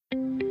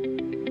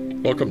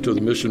Welcome to the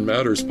Mission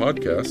Matters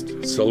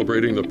podcast,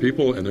 celebrating the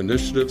people and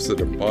initiatives that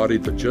embody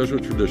the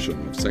Jesuit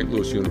tradition of St.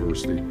 Louis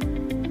University,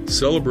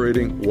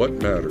 celebrating what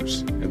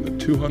matters in the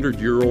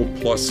 200-year-old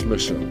plus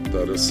mission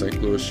that is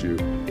St. Louis U,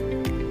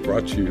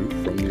 brought to you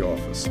from the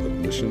Office of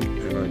Mission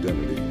and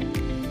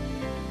Identity.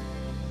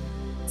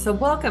 So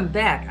welcome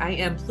back. I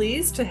am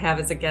pleased to have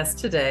as a guest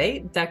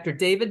today, Dr.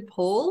 David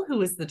Pohl,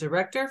 who is the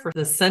director for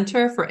the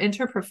Center for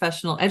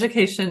Interprofessional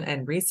Education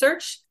and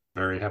Research.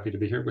 Very happy to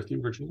be here with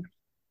you, Virginia.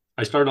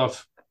 I started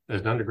off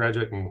as an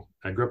undergraduate and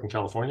I grew up in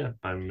California.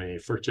 I'm a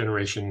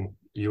first-generation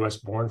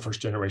U.S.-born,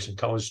 first-generation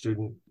college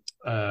student.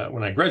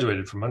 When I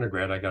graduated from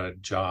undergrad, I got a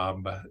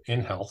job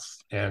in health,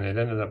 and it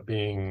ended up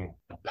being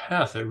a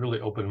path that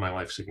really opened my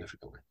life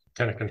significantly.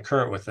 Kind of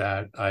concurrent with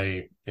that,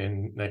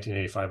 in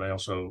 1985, I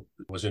also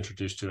was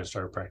introduced to and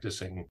started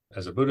practicing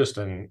as a Buddhist.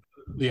 And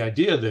the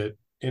idea that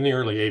in the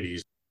early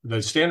 80s, the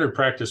standard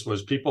practice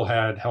was people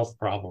had health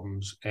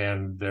problems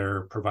and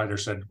their provider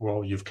said,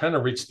 well, you've kind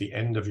of reached the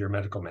end of your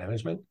medical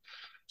management.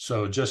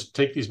 So just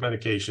take these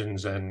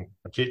medications and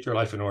keep your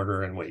life in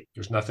order and wait.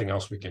 There's nothing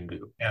else we can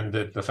do. And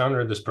that the founder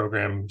of this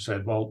program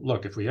said, well,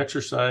 look, if we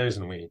exercise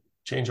and we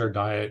change our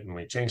diet and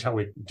we change how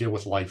we deal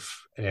with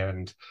life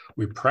and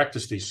we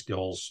practice these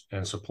skills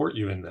and support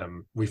you in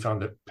them, we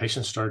found that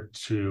patients start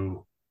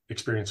to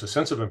experience a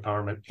sense of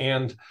empowerment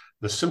and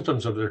the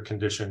symptoms of their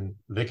condition,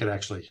 they could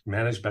actually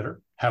manage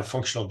better, have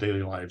functional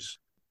daily lives.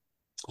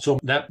 So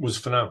that was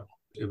phenomenal.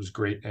 It was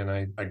great. And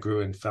I grew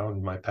and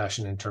found my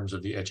passion in terms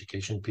of the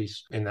education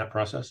piece in that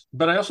process.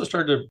 But I also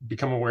started to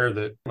become aware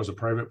that it was a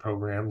private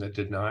program that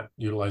did not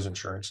utilize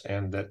insurance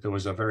and that there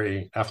was a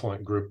very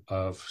affluent group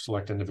of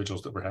select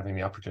individuals that were having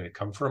the opportunity to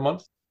come for a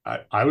month.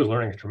 I was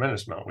learning a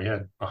tremendous amount. We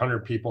had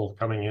 100 people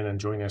coming in and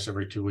joining us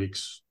every 2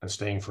 weeks and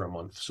staying for a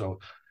month. So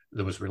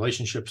there was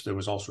relationships, there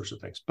was all sorts of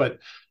things. But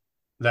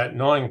that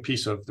gnawing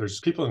piece of there's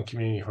people in the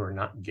community who are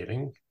not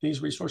getting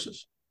these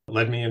resources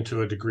led me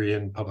into a degree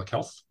in public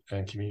health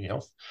and community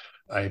health.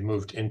 I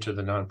moved into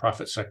the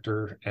nonprofit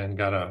sector and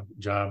got a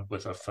job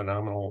with a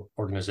phenomenal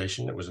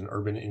organization. It was an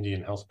urban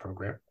Indian health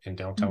program in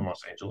downtown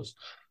Los Angeles.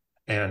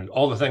 And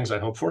all the things I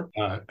hoped for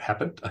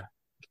happened.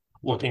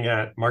 Looking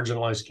at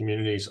marginalized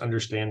communities,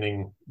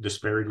 understanding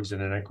disparities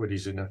and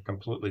inequities in a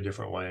completely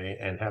different way,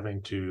 and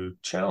having to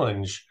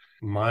challenge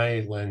my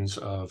lens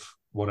of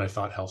what I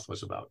thought health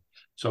was about.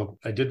 So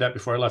I did that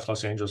before I left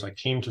Los Angeles. I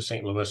came to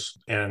St. Louis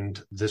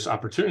and this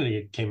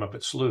opportunity came up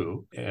at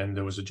SLU, and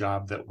there was a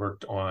job that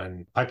worked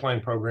on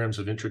pipeline programs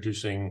of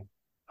introducing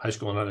high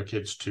school and other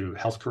kids to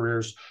health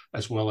careers,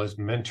 as well as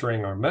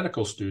mentoring our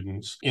medical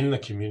students in the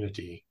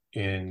community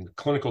in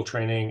clinical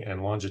training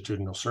and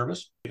longitudinal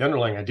service. The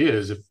underlying idea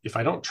is if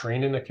I don't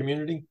train in the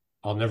community,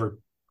 I'll never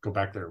go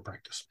back there and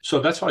practice. So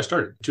that's how I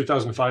started. In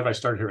 2005, I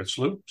started here at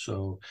SLU.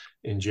 So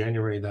in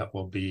January, that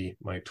will be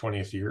my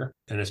 20th year.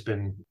 And it's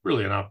been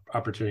really an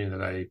opportunity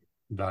that I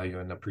value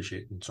and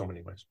appreciate in so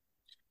many ways.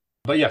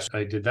 But yes,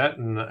 I did that.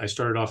 And I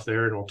started off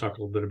there, and we'll talk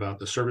a little bit about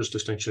the service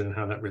distinction and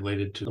how that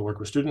related to the work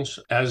with students.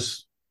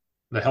 As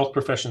the health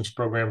professions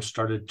program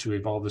started to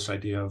evolve this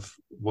idea of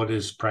what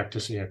is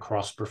practicing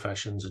across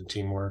professions and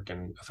teamwork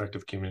and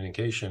effective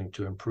communication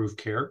to improve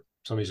care.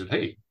 Somebody said,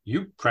 hey,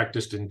 you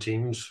practiced in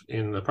teams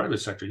in the private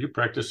sector. You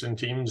practiced in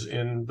teams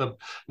in the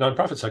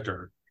nonprofit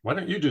sector. Why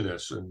don't you do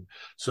this? And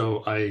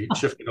so I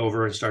shifted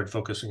over and started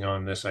focusing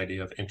on this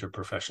idea of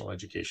interprofessional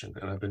education.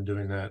 And I've been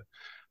doing that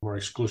more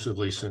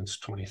exclusively since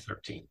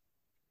 2013.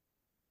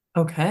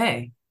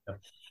 Okay. Yeah.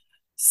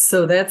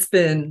 So that's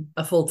been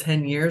a full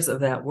 10 years of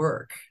that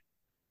work.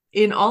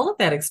 In all of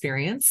that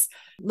experience,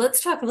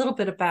 let's talk a little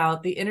bit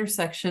about the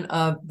intersection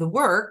of the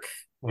work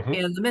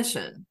and the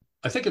mission.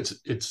 I think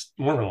it's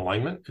more of an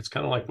alignment. It's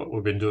kind of like what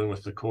we've been doing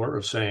with the core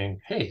of saying,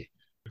 hey,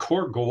 the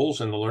core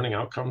goals and the learning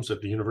outcomes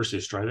that the university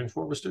is striving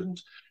for with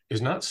students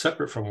is not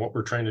separate from what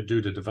we're trying to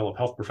do to develop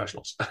health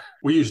professionals.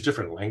 We use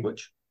different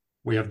language.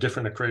 We have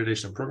different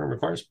accreditation and program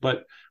requirements,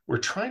 but we're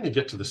trying to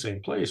get to the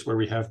same place where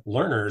we have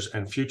learners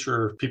and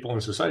future people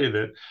in society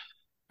that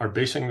are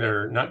basing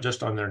their, not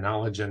just on their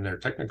knowledge and their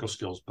technical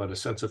skills, but a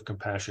sense of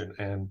compassion.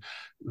 And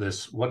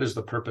this, what is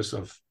the purpose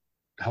of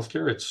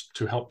healthcare? It's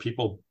to help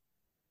people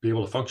be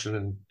able to function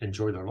and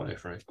enjoy their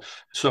life, right?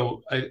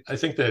 So I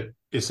think that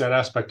it's that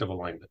aspect of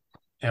alignment.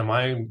 Am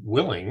I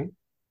willing,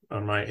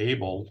 am I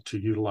able to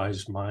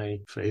utilize my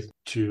faith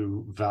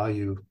to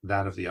value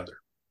that of the other?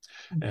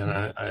 And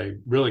I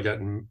really got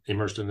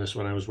immersed in this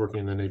when I was working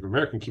in the Native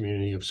American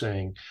community of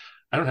saying,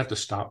 I don't have to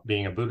stop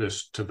being a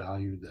Buddhist to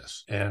value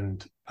this.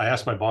 And I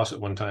asked my boss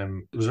at one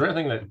time, was there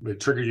anything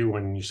that triggered you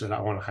when you said,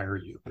 I want to hire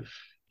you?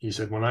 He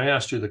said, when I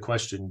asked you the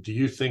question, do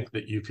you think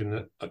that you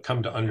can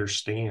come to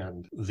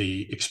understand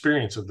the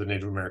experience of the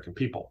Native American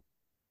people?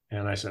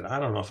 And I said, I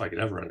don't know if I could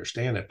ever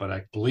understand it, but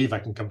I believe I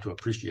can come to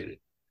appreciate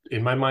it.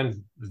 In my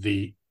mind,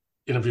 the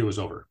interview was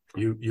over.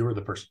 You were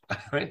the person,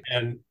 right?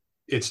 And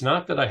it's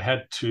not that I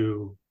had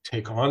to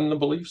take on the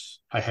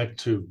beliefs. I had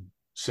to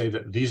say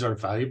that these are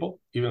valuable,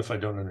 even if I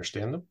don't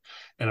understand them.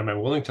 And am I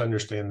willing to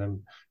understand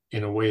them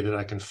in a way that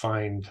I can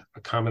find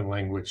a common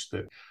language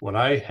that what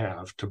I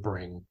have to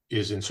bring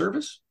is in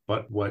service,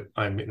 but what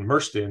I'm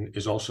immersed in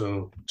is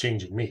also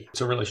changing me.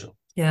 It's a relational.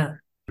 Yeah.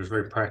 There's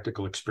very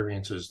practical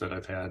experiences that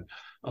I've had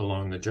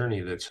along the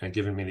journey that's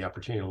given me the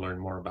opportunity to learn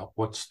more about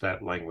what's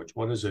that language.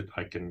 What is it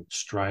I can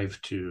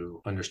strive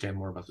to understand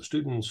more about the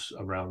students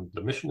around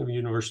the mission of the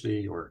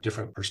university or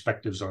different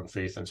perspectives on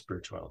faith and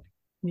spirituality.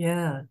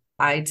 Yeah.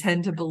 I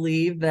tend to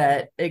believe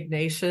that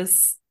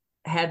Ignatius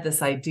had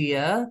this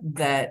idea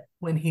that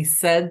when he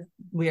said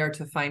we are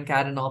to find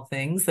God in all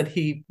things, that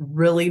he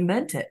really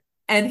meant it.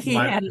 And he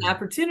had an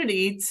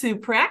opportunity to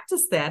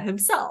practice that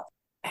himself.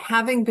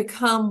 Having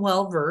become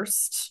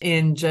well-versed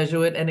in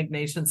Jesuit and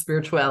Ignatian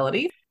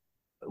spirituality,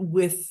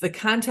 with the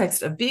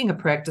context of being a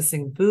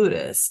practicing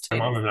Buddhist. My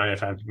mom and I have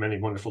had many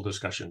wonderful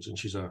discussions, and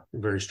she's a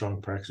very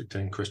strong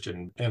practicing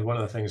Christian. And one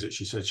of the things that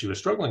she said she was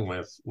struggling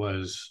with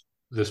was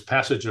this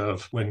passage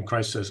of when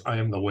Christ says, I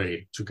am the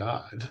way to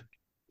God.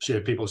 She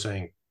had people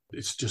saying,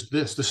 it's just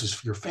this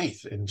is your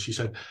faith. And she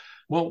said,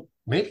 well,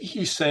 maybe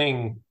he's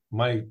saying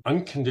my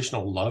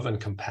unconditional love and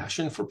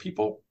compassion for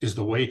people is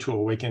the way to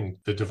awaken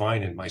the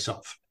divine in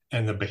myself.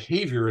 And the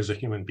behavior as a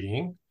human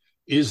being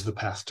is the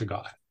path to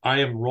God. I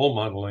am role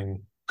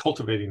modeling,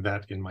 cultivating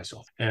that in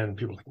myself. And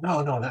people are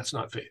like, no, that's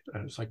not faith.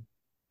 And it's like,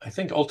 I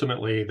think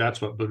ultimately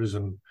that's what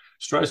Buddhism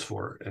strives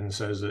for, and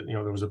says that,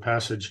 there was a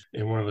passage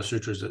in one of the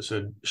sutras that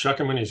said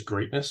Shakyamuni's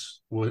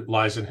greatness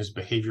lies in his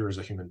behavior as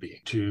a human being,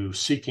 to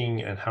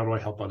seeking and how do I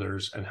help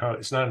others, and how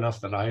it's not enough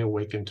that I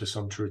awaken to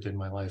some truth in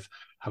my life.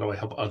 How do I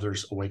help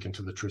others awaken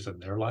to the truth in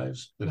their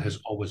lives that has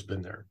always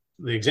been there?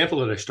 The example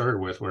that I started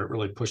with, where it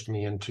really pushed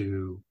me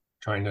into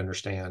trying to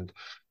understand,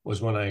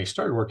 was when I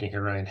started working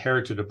here. I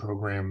inherited a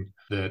program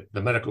that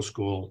the medical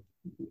school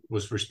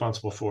was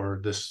responsible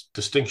for, this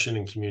distinction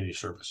in community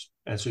service.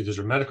 And so these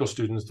are medical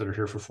students that are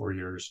here for 4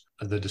 years.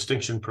 The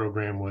distinction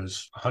program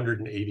was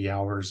 180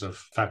 hours of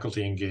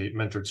faculty engaged,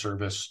 mentored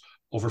service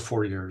over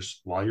 4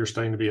 years while you're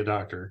studying to be a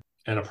doctor,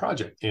 and a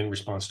project in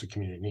response to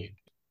community need.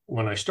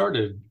 When I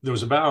started, there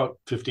was about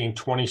 15,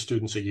 20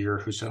 students a year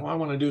who said, I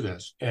want to do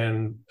this.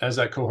 And as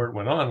that cohort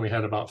went on, we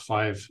had about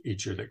 5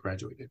 each year that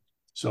graduated.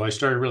 So I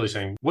started really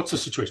saying, what's the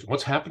situation?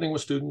 What's happening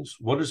with students?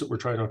 What is it we're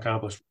trying to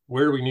accomplish?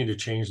 Where do we need to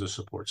change the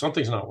support?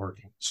 Something's not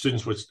working.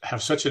 Students would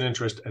have such an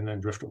interest and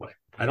then drift away.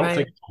 I don't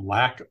think it's a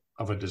lack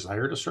of a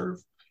desire to serve.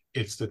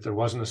 It's that there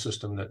wasn't a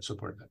system that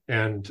supported that.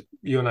 And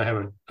you and I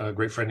have a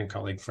great friend and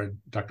colleague,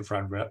 Dr.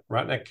 Fred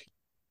Rotnick.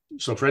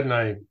 So Fred and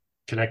I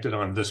connected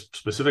on this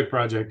specific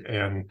project,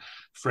 and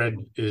Fred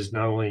is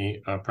not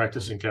only a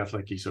practicing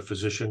Catholic, he's a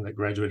physician that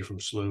graduated from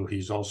SLU.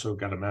 He's also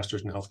got a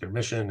master's in healthcare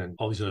mission and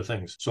all these other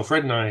things. So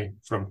Fred and I,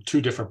 from 2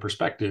 different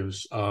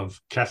perspectives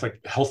of Catholic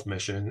health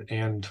mission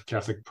and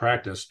Catholic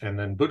practice, and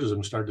then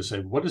Buddhism, started to say,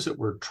 what is it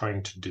we're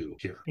trying to do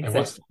here? Exactly. And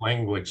what's the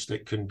language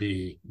that can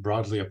be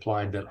broadly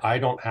applied that I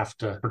don't have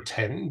to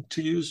pretend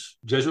to use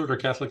Jesuit or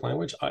Catholic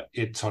language?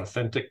 It's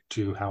authentic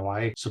to how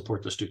I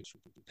support the students.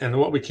 And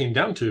what we came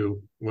down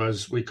to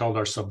was we called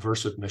our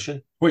subversive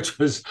mission, which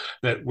was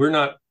that we're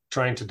not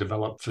trying to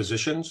develop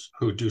physicians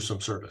who do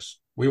some service.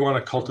 We want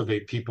to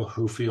cultivate people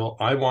who feel,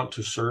 I want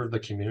to serve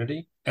the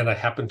community and I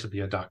happen to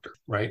be a doctor,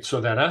 right?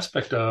 So that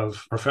aspect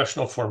of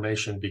professional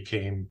formation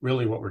became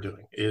really what we're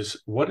doing,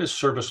 is what does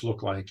service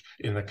look like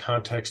in the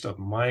context of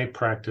my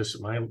practice,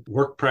 my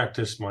work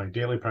practice, my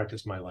daily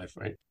practice, my life,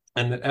 right?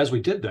 And as we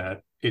did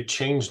that, it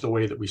changed the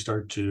way that we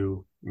started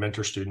to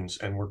mentor students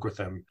and work with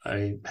them.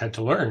 I had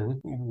to learn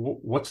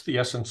what's the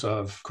essence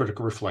of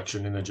critical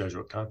reflection in a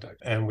Jesuit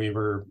context. And we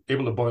were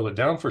able to boil it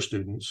down for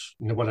students.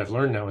 What I've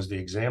learned now is the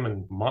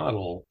examine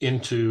model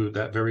into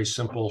that very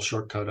simple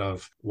shortcut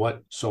of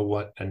what, so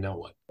what, and now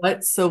what.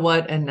 What, so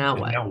what, and now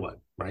what. And now what,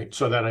 right?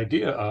 So that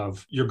idea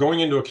of you're going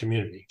into a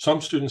community. Some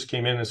students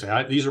came in and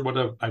say, these are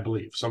what I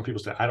believe. Some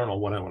people say, I don't know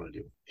what I want to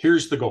do.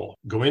 Here's the goal.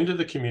 Go into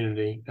the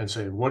community and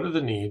say, what are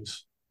the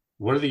needs?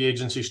 What are the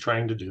agencies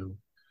trying to do?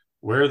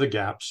 Where are the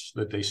gaps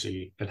that they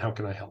see? And how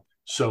can I help?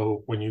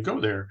 So when you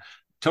go there,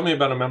 tell me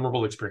about a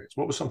memorable experience.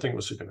 What was something that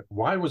was significant?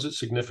 Why was it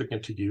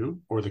significant to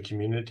you or the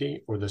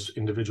community or this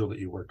individual that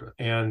you worked with?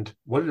 And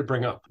what did it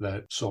bring up?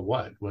 That so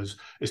what was,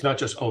 it's not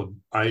just,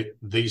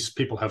 these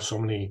people have so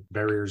many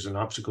barriers and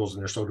obstacles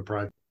and they're so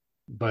deprived,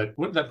 but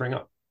what did that bring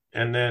up?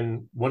 And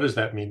then what does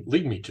that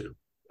lead me to?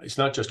 It's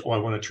not just, I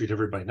want to treat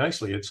everybody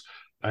nicely. It's,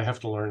 I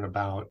have to learn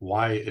about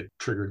why it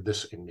triggered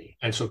this in me.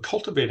 And so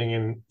cultivating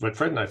in what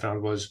Fred and I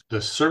found was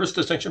the service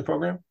distinction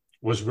program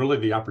was really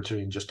the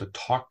opportunity just to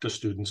talk to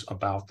students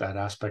about that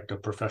aspect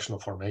of professional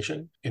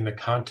formation in the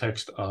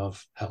context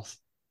of health.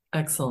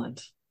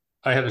 Excellent.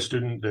 I had a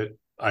student that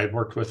I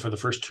worked with for the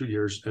first 2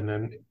 years and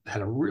then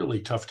had a really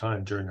tough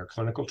time during their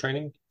clinical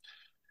training.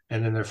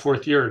 And in their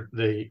 4th year,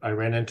 I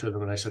ran into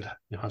them and I said,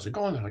 how's it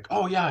going? They're like,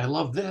 oh yeah, I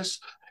love this.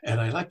 And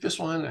I like this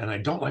one, and I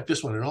don't like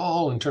this one at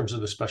all in terms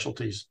of the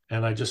specialties.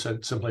 And I just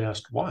simply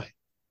asked, why?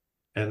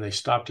 And they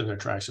stopped in their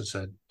tracks and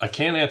said, I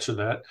can't answer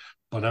that,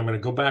 but I'm going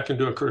to go back and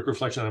do a critical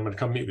reflection. I'm going to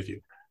come meet with you.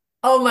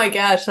 Oh my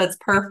gosh, that's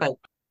perfect.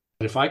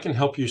 If I can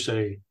help you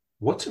say,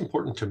 what's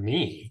important to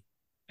me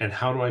And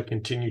how do I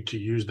continue to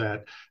use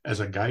that as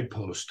a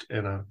guidepost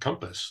and a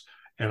compass?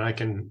 And I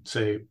can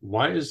say,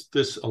 why is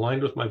this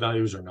aligned with my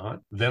values or not?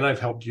 Then I've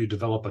helped you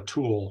develop a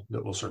tool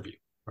that will serve you,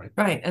 right?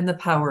 Right. And the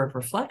power of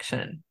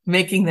reflection,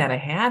 making that a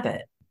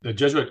habit. The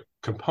Jesuit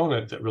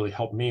component that really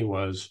helped me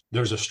was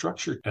there's a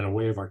structure and a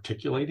way of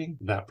articulating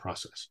that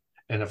process.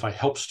 And if I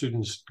help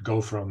students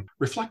go from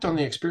reflect on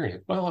the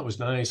experience, well, it was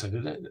nice, I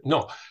did it.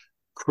 No,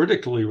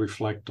 critically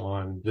reflect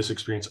on this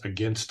experience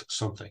against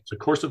something. It's a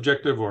course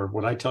objective or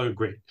what I tell you,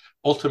 great.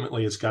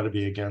 Ultimately, it's got to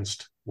be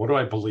against what do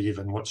I believe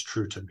and what's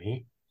true to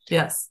me.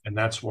 Yes. And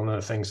that's one of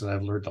the things that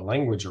I've learned the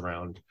language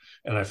around.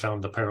 And I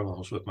found the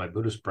parallels with my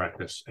Buddhist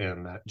practice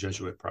and that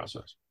Jesuit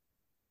process.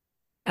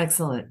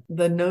 Excellent.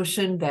 The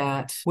notion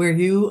that where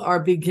you are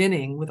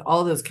beginning with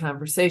all those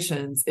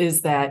conversations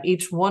is that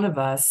each one of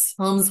us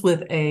comes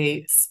with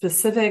a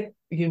specific,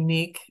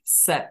 unique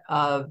set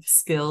of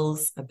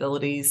skills,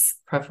 abilities,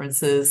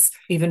 preferences,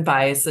 even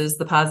biases,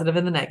 the positive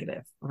and the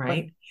negative,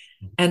 right?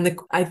 And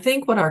I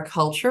think what our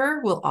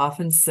culture will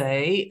often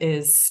say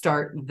is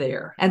start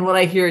there. And what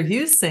I hear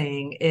you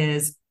saying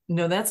is,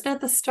 no, that's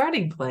not the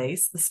starting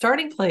place. The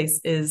starting place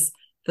is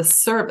the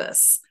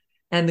service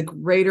and the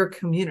greater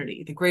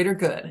community, the greater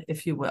good,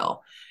 if you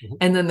will. Mm-hmm.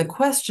 And then the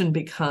question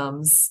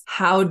becomes,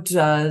 how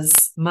does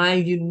my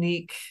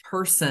unique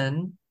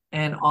person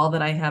and all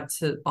that I have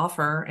to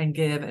offer and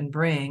give and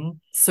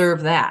bring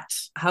serve that?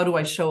 How do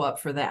I show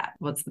up for that?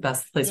 What's the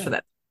best place for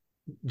that?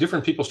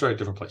 Different people start at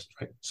different places,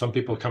 right? Some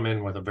people come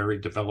in with a very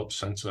developed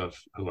sense of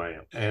who I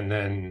am. And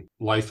then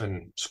life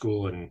and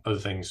school and other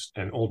things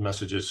and old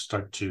messages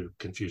start to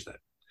confuse that.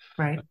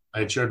 Right. I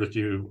had shared with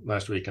you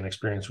last week an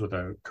experience with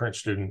a current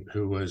student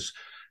who was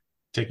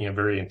taking a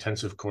very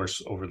intensive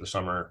course over the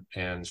summer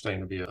and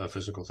studying to be a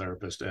physical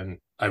therapist. And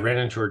I ran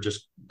into her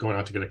just going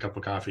out to get a cup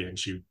of coffee, and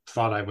she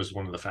thought I was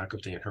one of the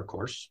faculty in her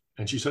course.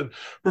 And she said,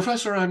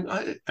 Professor, and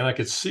I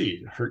could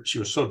see her, she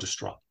was so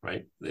distraught,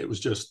 right? It was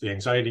just the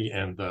anxiety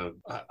and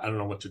I don't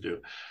know what to do.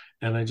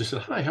 And I just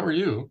said, hi, how are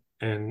you?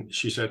 And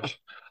she said, oh,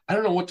 I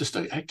don't know what to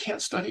study. I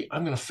can't study.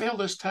 I'm going to fail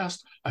this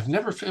test. I've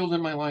never failed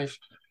in my life.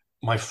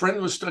 My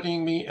friend was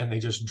studying me, and they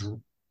just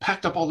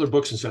packed up all their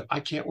books and said,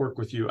 I can't work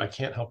with you. I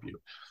can't help you.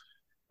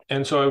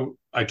 And so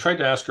I tried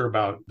to ask her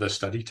about the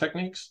study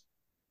techniques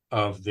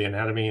of the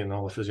anatomy and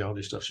all the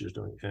physiology stuff she was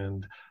doing.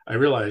 And I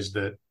realized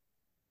that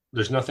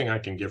there's nothing I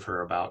can give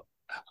her about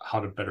how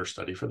to better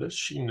study for this.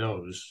 She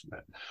knows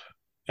that.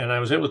 And I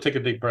was able to take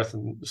a deep breath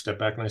and step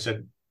back. And I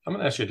said, I'm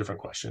going to ask you a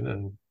different question.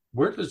 And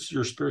where does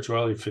your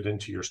spirituality fit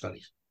into your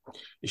studies?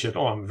 He said,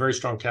 oh, I'm a very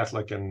strong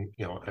Catholic and,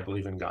 I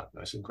believe in God.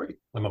 And I said, great.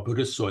 I'm a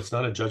Buddhist, so it's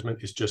not a judgment.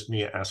 It's just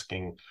me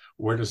asking,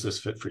 where does this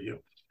fit for you?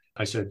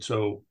 I said,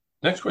 so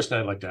next question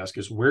I'd like to ask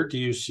is, where do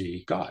you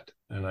see God?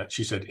 And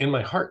she said, in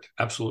my heart,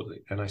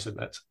 absolutely. And I said,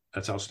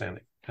 that's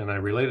outstanding. And I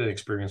related an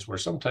experience where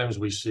sometimes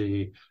we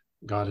see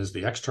God as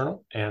the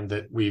external, and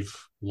that we've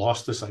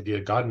lost this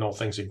idea, God in all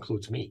things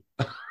includes me.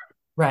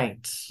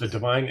 Right. The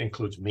divine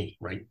includes me,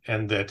 right?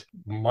 And that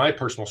my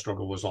personal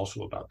struggle was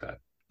also about that.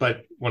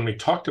 But when we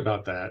talked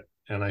about that,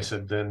 and I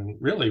said, then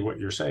really what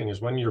you're saying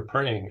is when you're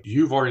praying,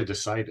 you've already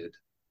decided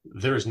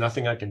there is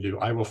nothing I can do.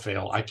 I will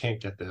fail. I can't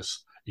get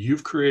this.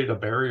 You've created a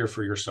barrier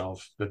for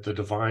yourself that the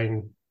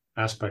divine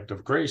aspect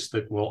of grace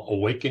that will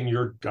awaken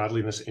your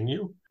godliness in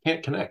you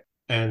can't connect.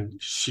 And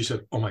she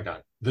said, oh my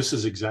God, this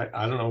is exact.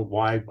 I don't know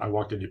why I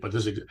walked into it, but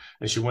this is,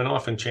 and she went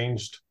off and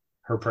changed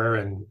her prayer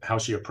and how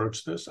she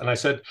approached this. And I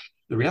said,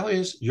 the reality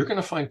is you're going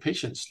to find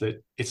patients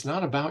that it's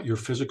not about your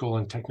physical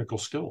and technical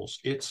skills.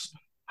 It's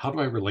how do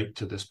I relate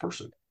to this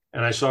person?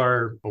 And I saw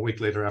her a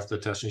week later after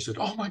the test, and she said,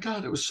 oh my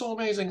God, it was so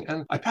amazing.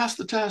 And I passed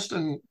the test,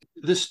 and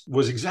this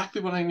was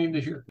exactly what I needed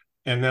to hear.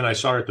 And then I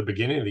saw her at the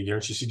beginning of the year,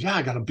 and she said, yeah,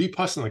 I got a B+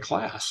 in the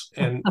class.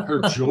 And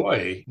her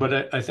joy.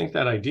 But I think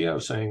that idea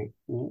of saying,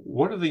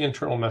 what are the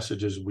internal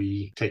messages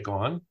we take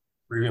on?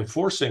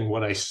 Reinforcing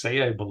what I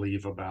say I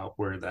believe about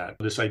where that.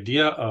 This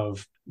idea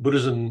of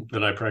Buddhism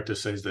that I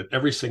practice says that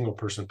every single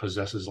person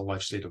possesses a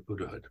life state of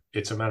Buddhahood.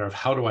 It's a matter of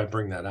how do I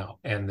bring that out?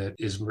 And that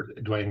is,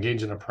 do I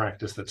engage in a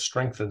practice that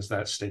strengthens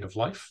that state of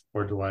life,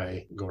 or do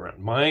I go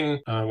around? Mine,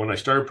 when I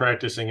started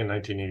practicing in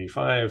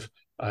 1985,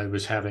 I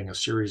was having a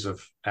series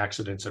of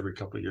accidents every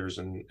couple of years,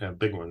 and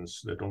big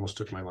ones that almost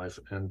took my life.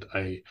 And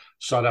I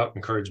sought out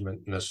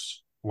encouragement. And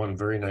this one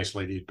very nice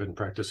lady who'd been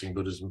practicing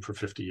Buddhism for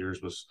 50 years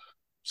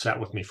sat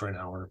with me for an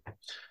hour.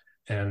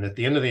 And at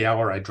the end of the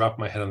hour, I dropped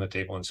my head on the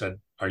table and said,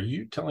 are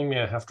you telling me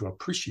I have to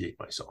appreciate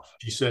myself?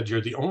 She said, you're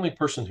the only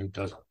person who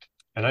doesn't.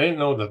 And I didn't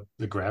know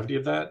the gravity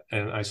of that.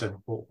 And I said,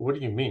 well, what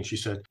do you mean? She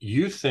said,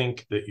 you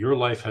think that your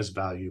life has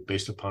value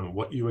based upon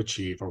what you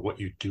achieve or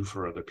what you do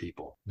for other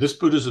people. This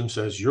Buddhism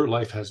says your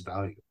life has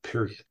value,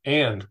 period.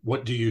 And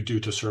what do you do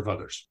to serve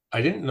others?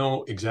 I didn't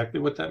know exactly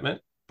what that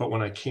meant. But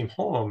when I came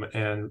home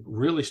and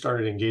really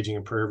started engaging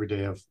in prayer every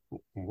day of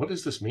what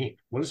does this mean?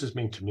 What does this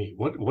mean to me?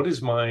 What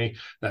is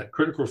that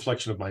critical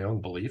reflection of my own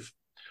belief?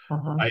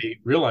 I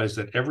realized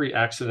that every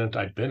accident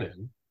I'd been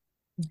in,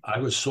 I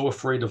was so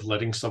afraid of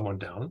letting someone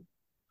down.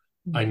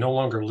 I no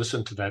longer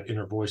listened to that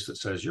inner voice that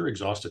says, you're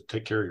exhausted,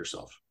 take care of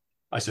yourself.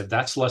 I said,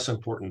 that's less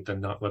important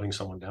than not letting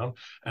someone down.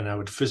 And I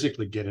would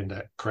physically get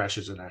into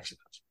crashes and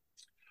accidents.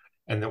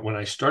 And that when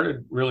I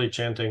started really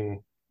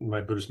chanting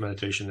my Buddhist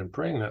meditation and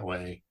praying that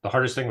way, the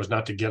hardest thing was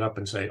not to get up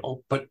and say,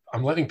 oh, but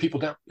I'm letting people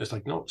down. It's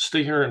like, no,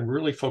 stay here and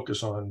really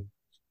focus on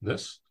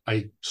this.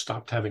 I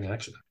stopped having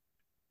accidents.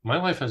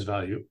 My life has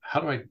value.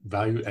 How do I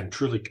value and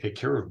truly take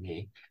care of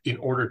me in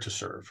order to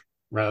serve?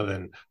 Rather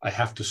than I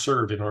have to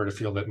serve in order to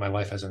feel that my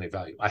life has any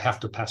value. I have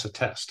to pass a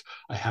test.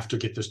 I have to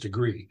get this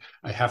degree.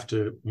 I have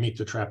to meet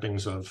the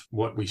trappings of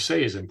what we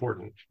say is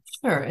important.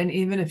 Sure. And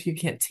even if you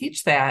can't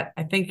teach that,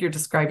 I think you're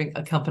describing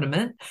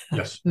accompaniment,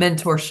 yes,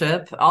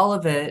 mentorship, all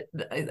of it.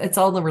 It's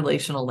all the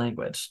relational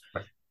language.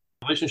 Right.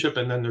 Relationship,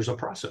 and then there's a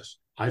process.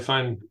 I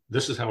find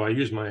this is how I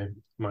use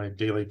my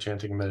daily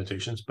chanting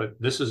meditations, but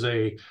this is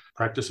a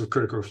practice of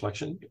critical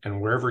reflection.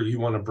 And wherever you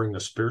want to bring the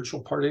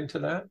spiritual part into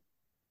that,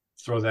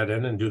 throw that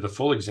in and do the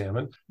full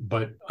examine.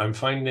 But I'm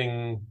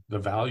finding the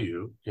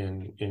value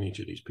in each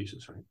of these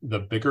pieces, right? The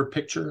bigger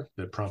picture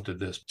that prompted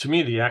this, to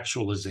me, the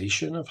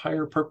actualization of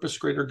higher purpose,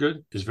 greater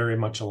good is very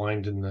much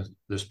aligned in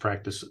this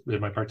practice, in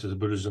my practice of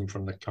Buddhism,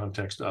 from the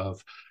context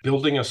of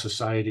building a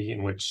society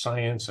in which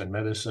science and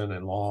medicine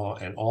and law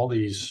and all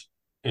these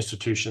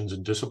institutions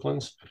and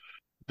disciplines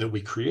that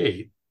we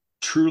create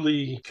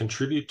truly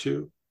contribute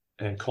to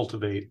and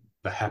cultivate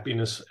the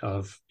happiness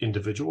of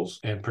individuals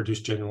and produce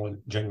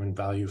genuine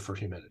value for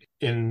humanity.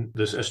 In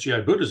this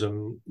SGI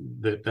Buddhism,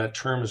 that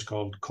term is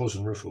called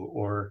Kozen Rufu,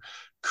 or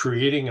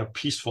creating a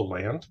peaceful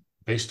land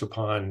based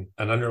upon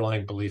an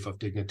underlying belief of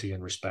dignity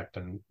and respect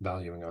and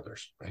valuing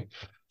others, right?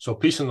 So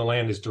peace in the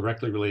land is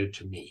directly related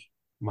to me.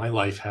 My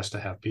life has to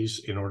have peace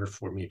in order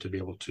for me to be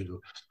able to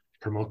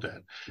promote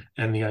that.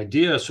 And the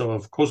idea, so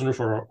of Kozen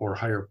Rufu, or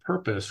higher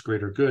purpose,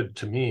 greater good,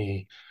 to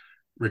me,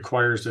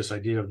 requires this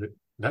idea of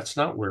that's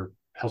not where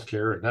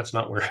healthcare, and that's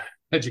not where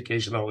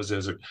education always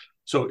is.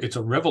 So it's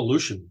a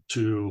revolution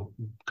to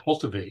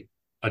cultivate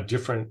a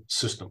different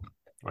system,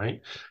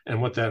 right?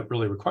 And what that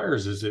really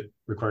requires is it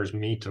requires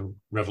me to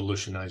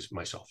revolutionize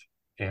myself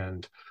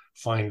and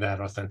find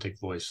that authentic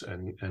voice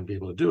and be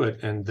able to do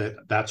it. And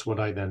that's what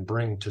I then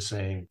bring to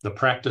saying the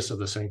practice of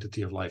the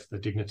sanctity of life, the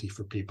dignity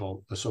for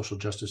people, the social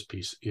justice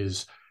piece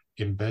is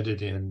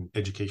embedded in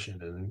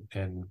education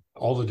and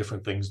all the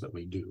different things that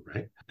we do,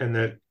 right? And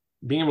that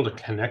being able to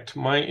connect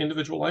my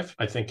individual life,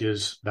 I think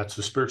that's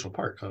the spiritual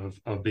part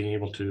of being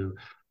able to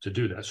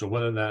do that. So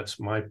whether that's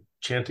my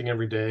chanting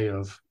every day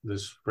of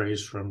this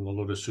phrase from the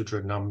Lotus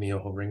Sutra, Nam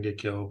Myoho Renge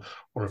Kyo,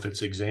 or if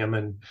it's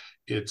examine,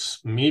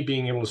 it's me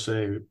being able to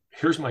say,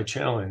 here's my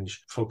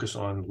challenge, focus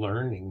on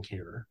learning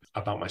here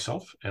about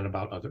myself and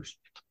about others,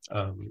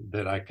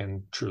 that I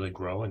can truly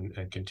grow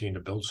and continue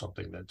to build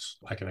something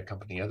I can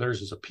accompany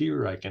others as a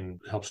peer, I can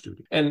help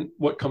students. And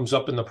what comes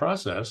up in the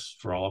process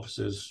for all of us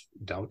is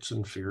doubts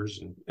and fears,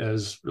 and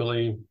as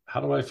really, how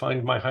do I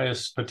find my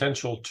highest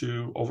potential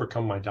to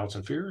overcome my doubts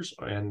and fears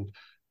and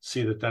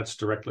see that that's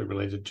directly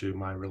related to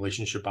my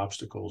relationship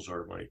obstacles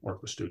or my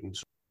work with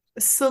students.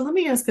 So let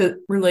me ask a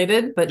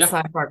related but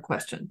sidebar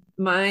question.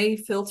 My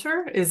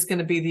filter is going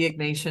to be the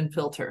Ignatian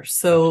filter.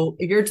 So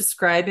you're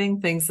describing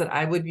things that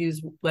I would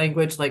use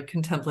language like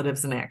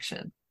contemplatives in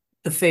action,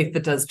 the faith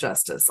that does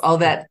justice, all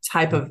that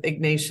type of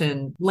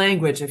Ignatian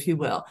language, if you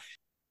will.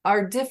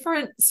 Are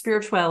different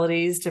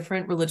spiritualities,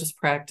 different religious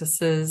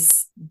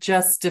practices,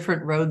 just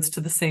different roads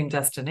to the same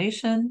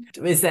destination?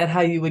 Is that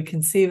how you would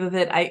conceive of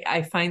it?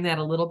 I find that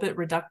a little bit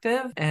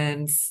reductive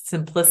and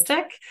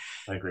simplistic.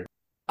 I agree.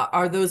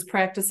 Are those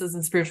practices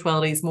and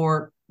spiritualities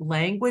more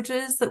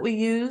languages that we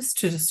use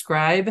to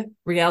describe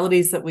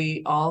realities that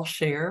we all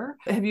share?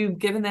 Have you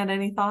given that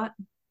any thought?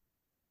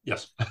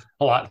 Yes,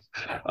 a lot.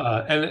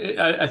 And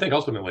I think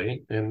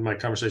ultimately, in my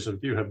conversations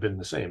with you, have been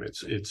the same.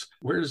 It's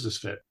where does this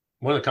fit?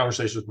 One of the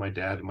conversations with my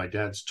dad, and my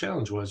dad's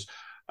challenge was,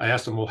 I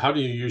asked him, well, how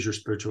do you use your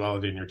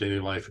spirituality in your daily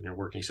life and your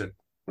work? And he said,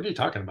 what are you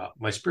talking about?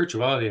 My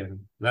spirituality, and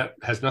that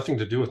has nothing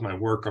to do with my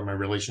work or my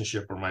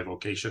relationship or my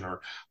vocation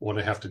or what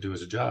I have to do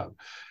as a job.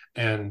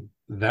 And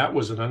that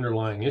was an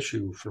underlying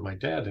issue for my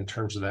dad in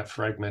terms of that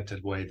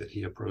fragmented way that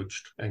he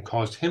approached and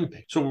caused him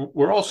pain. So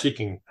we're all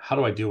seeking, how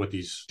do I deal with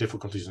these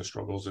difficulties and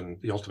struggles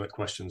and the ultimate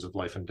questions of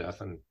life and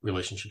death and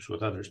relationships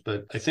with others?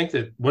 But I think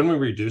that when we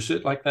reduce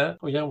it like that,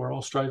 oh yeah, we're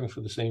all striving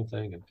for the same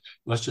thing and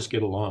let's just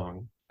get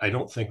along. I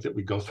don't think that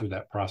we go through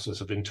that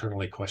process of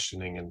internally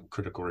questioning and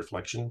critical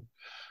reflection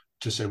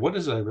to say, what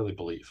is it I really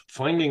believe?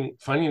 Finding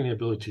the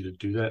ability to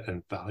do that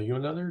and value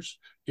in others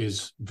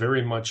is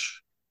very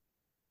much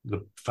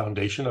the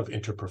foundation of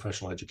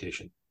interprofessional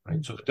education,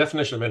 right? So the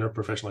definition of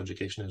interprofessional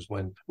education is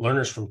when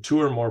learners from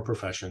two or more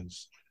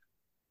professions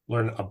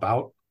learn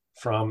about,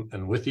 from,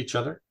 and with each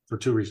other for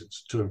two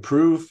reasons: to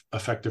improve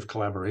effective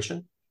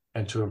collaboration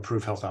and to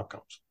improve health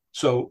outcomes.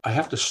 So I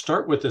have to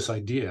start with this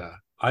idea.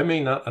 I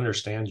may not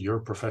understand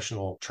your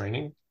professional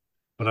training,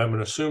 but I'm going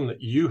to assume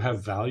that you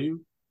have value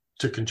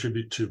to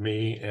contribute to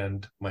me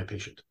and my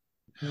patient.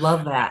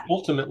 Love that.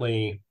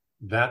 Ultimately,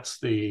 that's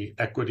the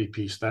equity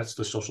piece. That's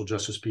the social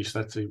justice piece.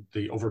 That's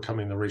the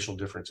overcoming the racial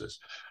differences.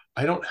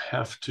 I don't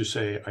have to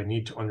say I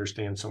need to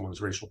understand someone's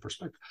racial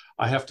perspective.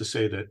 I have to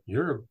say that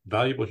you're a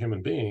valuable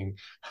human being.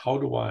 How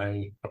do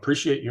I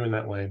appreciate you in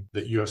that way,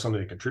 that you have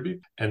something to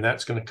contribute? And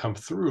that's going to come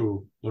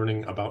through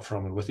learning about,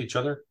 from, and with each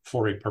other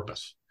for a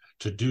purpose,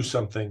 to do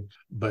something.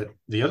 But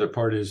the other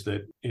part is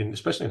that,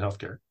 especially in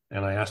healthcare,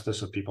 and I asked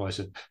this of people, I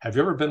said, have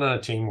you ever been on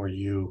a team where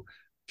you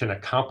can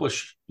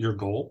accomplish your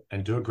goal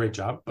and do a great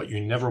job, but you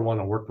never want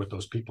to work with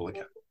those people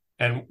again?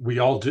 And we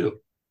all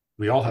do.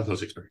 We all have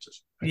those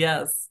experiences. Right?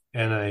 Yes.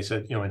 And I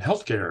said, in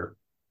healthcare,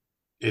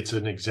 it's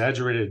an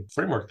exaggerated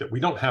framework that we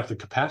don't have the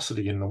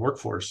capacity in the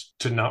workforce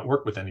to not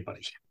work with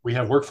anybody. We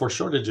have workforce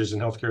shortages in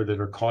healthcare that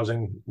are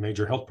causing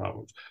major health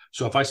problems.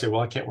 So if I say,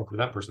 well, I can't work with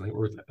that person, I can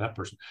work with that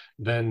person,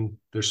 then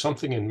there's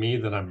something in me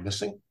that I'm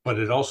missing, but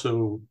it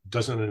also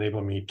doesn't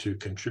enable me to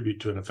contribute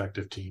to an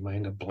effective team. I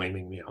end up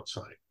blaming the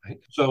outside, right?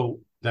 So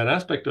that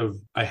aspect of,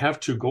 I have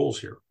two goals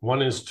here.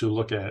 One is to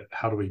look at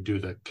how do we do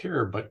the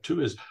care, but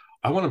two is,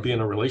 I want to be in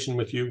a relation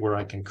with you where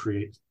I can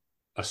create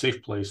a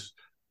safe place,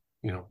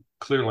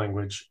 clear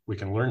language. We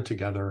can learn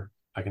together.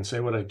 I can say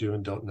what I do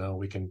and don't know.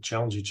 We can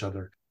challenge each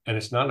other. And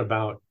it's not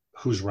about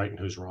who's right and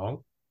who's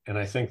wrong. And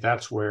I think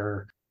that's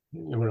where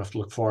we don't have to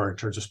look far in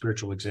terms of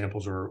spiritual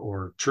examples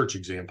or church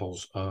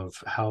examples of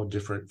how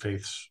different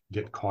faiths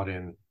get caught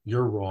in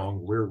you're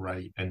wrong, we're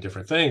right, and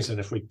different things. And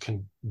if we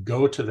can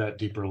go to that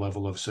deeper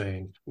level of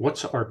saying,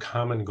 what's our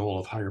common goal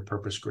of higher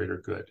purpose, greater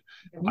good?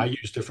 Mm-hmm. I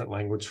use different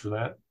language for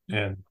that.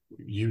 And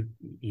you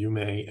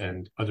may,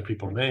 and other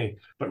people may,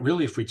 but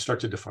really if we start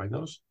to define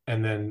those,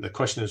 and then the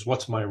question is,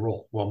 what's my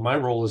role? Well, my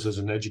role is as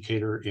an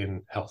educator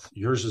in health.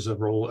 Yours is a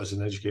role as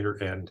an educator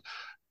and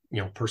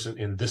person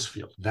in this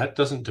field. That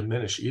doesn't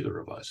diminish either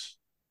of us,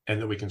 and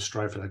that we can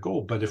strive for that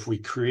goal. But if we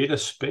create a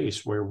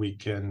space where we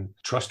can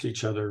trust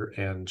each other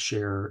and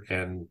share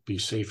and be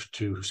safe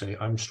to say,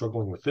 I'm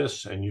struggling with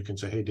this, and you can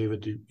say, hey,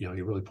 David,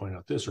 you really point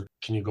out this, or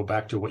can you go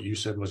back to what you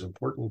said was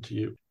important to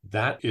you?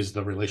 That is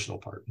the relational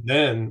part.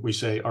 Then we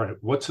say, all right,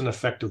 what's an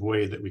effective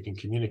way that we can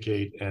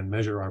communicate and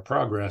measure our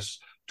progress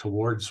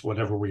towards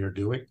whatever we are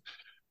doing?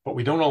 But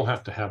we don't all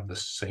have to have the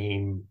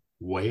same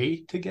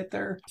way to get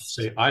there.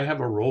 Say, I have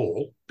a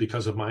role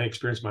because of my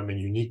experience, my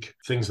unique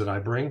things that I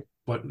bring,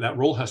 but that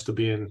role has to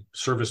be in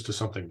service to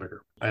something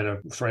bigger. I had a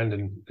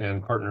friend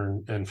and partner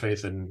in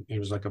faith, and he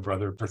was like a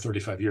brother for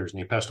 35 years, and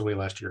he passed away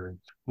last year. And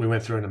we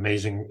went through an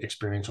amazing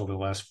experience over the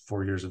last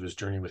 4 years of his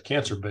journey with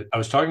cancer. But I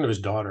was talking to his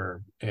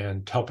daughter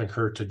and helping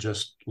her to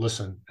just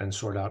listen and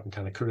sort out and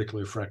kind of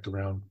critically reflect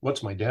around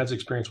what's my dad's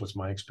experience, what's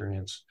my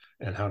experience,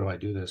 and how do I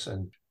do this?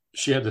 And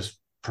she had this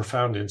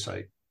profound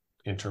insight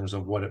in terms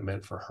of what it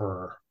meant for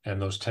her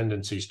and those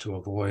tendencies to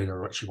avoid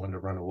or what she wanted to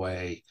run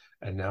away.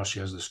 And now she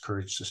has this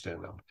courage to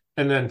stand up.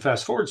 And then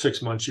fast forward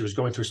 6 months, she was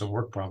going through some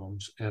work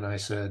problems. And I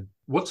said,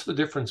 what's the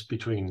difference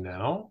between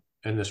now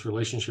and this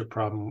relationship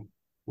problem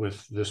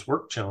with this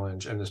work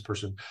challenge and this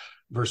person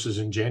versus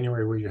in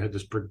January where you had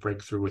this big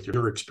breakthrough with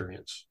your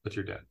experience with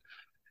your dad?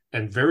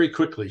 And very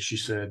quickly, she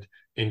said,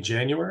 in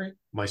January,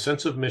 my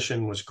sense of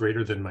mission was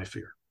greater than my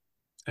fear.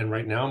 And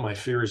right now, my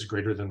fear is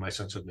greater than my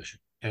sense of mission.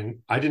 And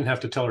I didn't have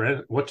to tell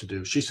her what to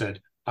do. She said,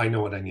 I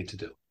know what I need to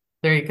do.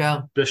 There you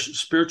go. The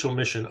spiritual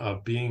mission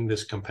of being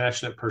this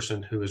compassionate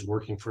person who is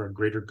working for a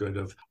greater good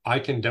of, I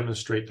can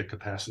demonstrate the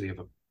capacity of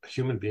a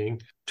human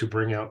being to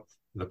bring out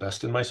the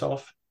best in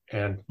myself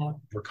and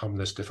overcome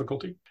this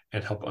difficulty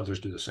and help others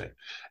do the same.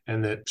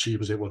 And that she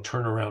was able to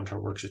turn around her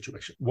work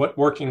situation. What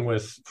working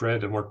with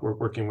Fred and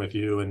working with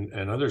you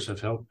and others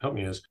have helped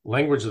me is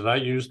language that I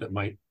use that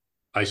might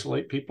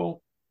isolate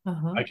people.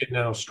 I can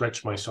now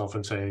stretch myself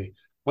and say,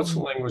 what's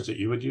the language that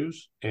you would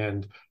use?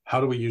 And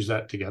how do we use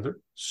that together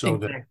so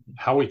that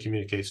how we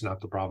communicate is not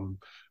the problem?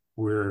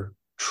 We're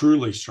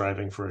truly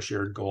striving for a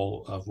shared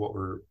goal of what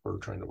we're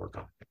trying to work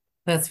on.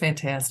 That's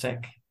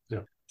fantastic.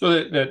 Yeah.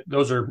 So that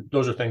those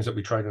are things that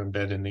we try to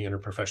embed in the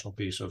interprofessional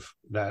piece of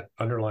that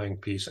underlying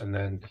piece. And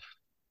then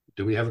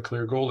do we have a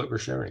clear goal that we're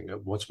sharing?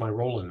 What's my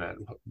role in that?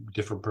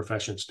 Different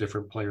professions,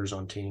 different players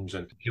on teams.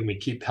 And can we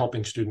keep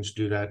helping students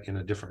do that in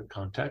a different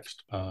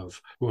context of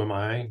who am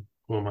I?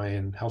 Who am I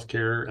in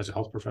healthcare as a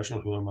health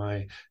professional? Who am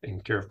I in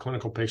care of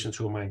clinical patients?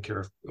 Who am I in care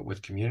of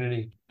with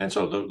community? And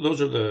so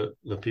those are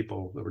the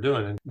people that we're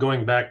doing. And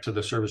going back to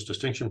the service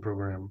distinction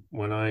program,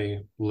 when I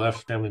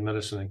left family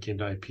medicine and came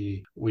to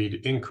IP,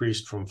 we'd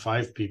increased from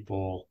 5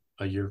 people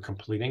a year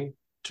completing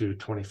to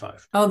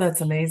 25. Oh,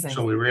 that's amazing.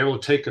 So we were able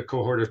to take a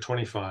cohort of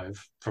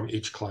 25 from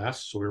each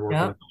class. So we were working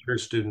with 100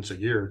 students a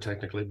year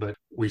technically, but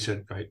we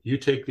said, right, you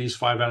take these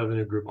 5 out of the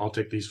new group, I'll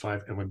take these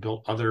 5. And we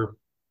built other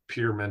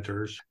peer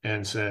mentors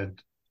and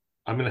said,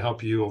 I'm going to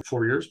help you over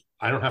 4 years.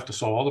 I don't have to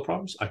solve all the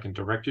problems. I can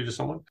direct you to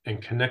someone,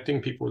 and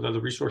connecting people with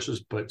other resources,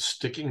 but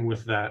sticking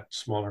with that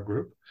smaller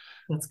group.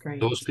 That's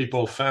great. Those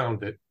people found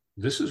that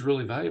this is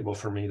really valuable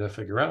for me to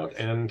figure out.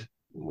 And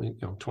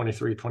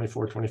 23,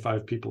 24,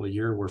 25 people a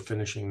year were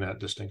finishing that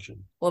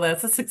distinction. Well,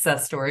 that's a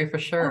success story for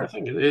sure. I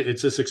think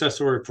it's a success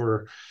story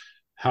for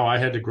how I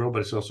had to grow, but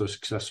it's also a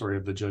success story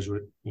of the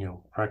Jesuit,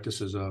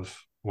 practices of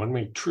when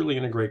we truly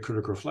integrate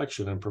critical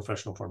reflection and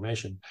professional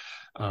formation,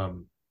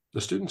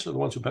 the students are the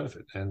ones who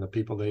benefit, and the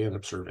people they end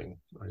up serving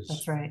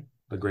That's right.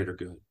 The greater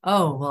good.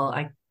 Oh, well,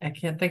 I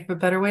can't think of a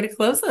better way to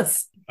close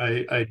this.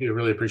 I do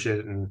really appreciate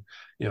it, and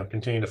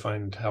continue to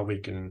find how we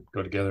can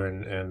go together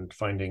and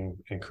finding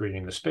and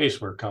creating the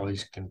space where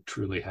colleagues can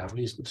truly have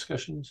these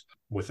discussions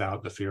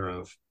without the fear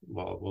of,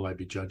 well, will I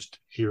be judged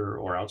here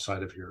or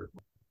outside of here?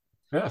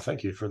 Yeah,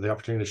 thank you for the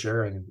opportunity to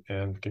share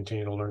and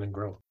continue to learn and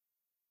grow.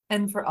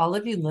 And for all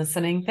of you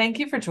listening, thank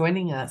you for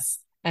joining us.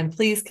 And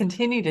please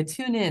continue to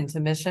tune in to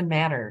Mission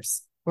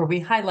Matters, where we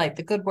highlight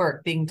the good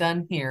work being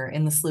done here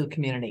in the SLU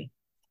community,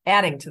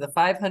 adding to the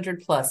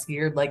 500+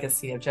 year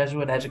legacy of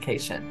Jesuit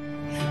education.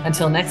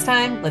 Until next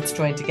time, let's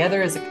join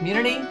together as a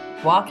community,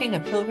 walking a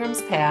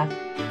pilgrim's path,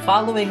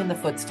 following in the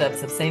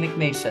footsteps of St.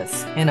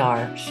 Ignatius in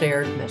our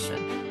shared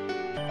mission.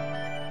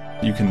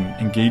 You can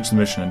engage the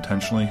mission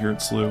intentionally here at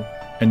SLU,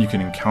 and you can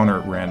encounter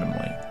it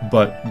randomly.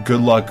 But good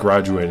luck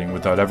graduating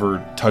without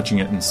ever touching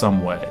it in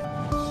some way.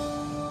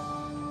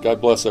 God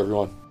bless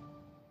everyone.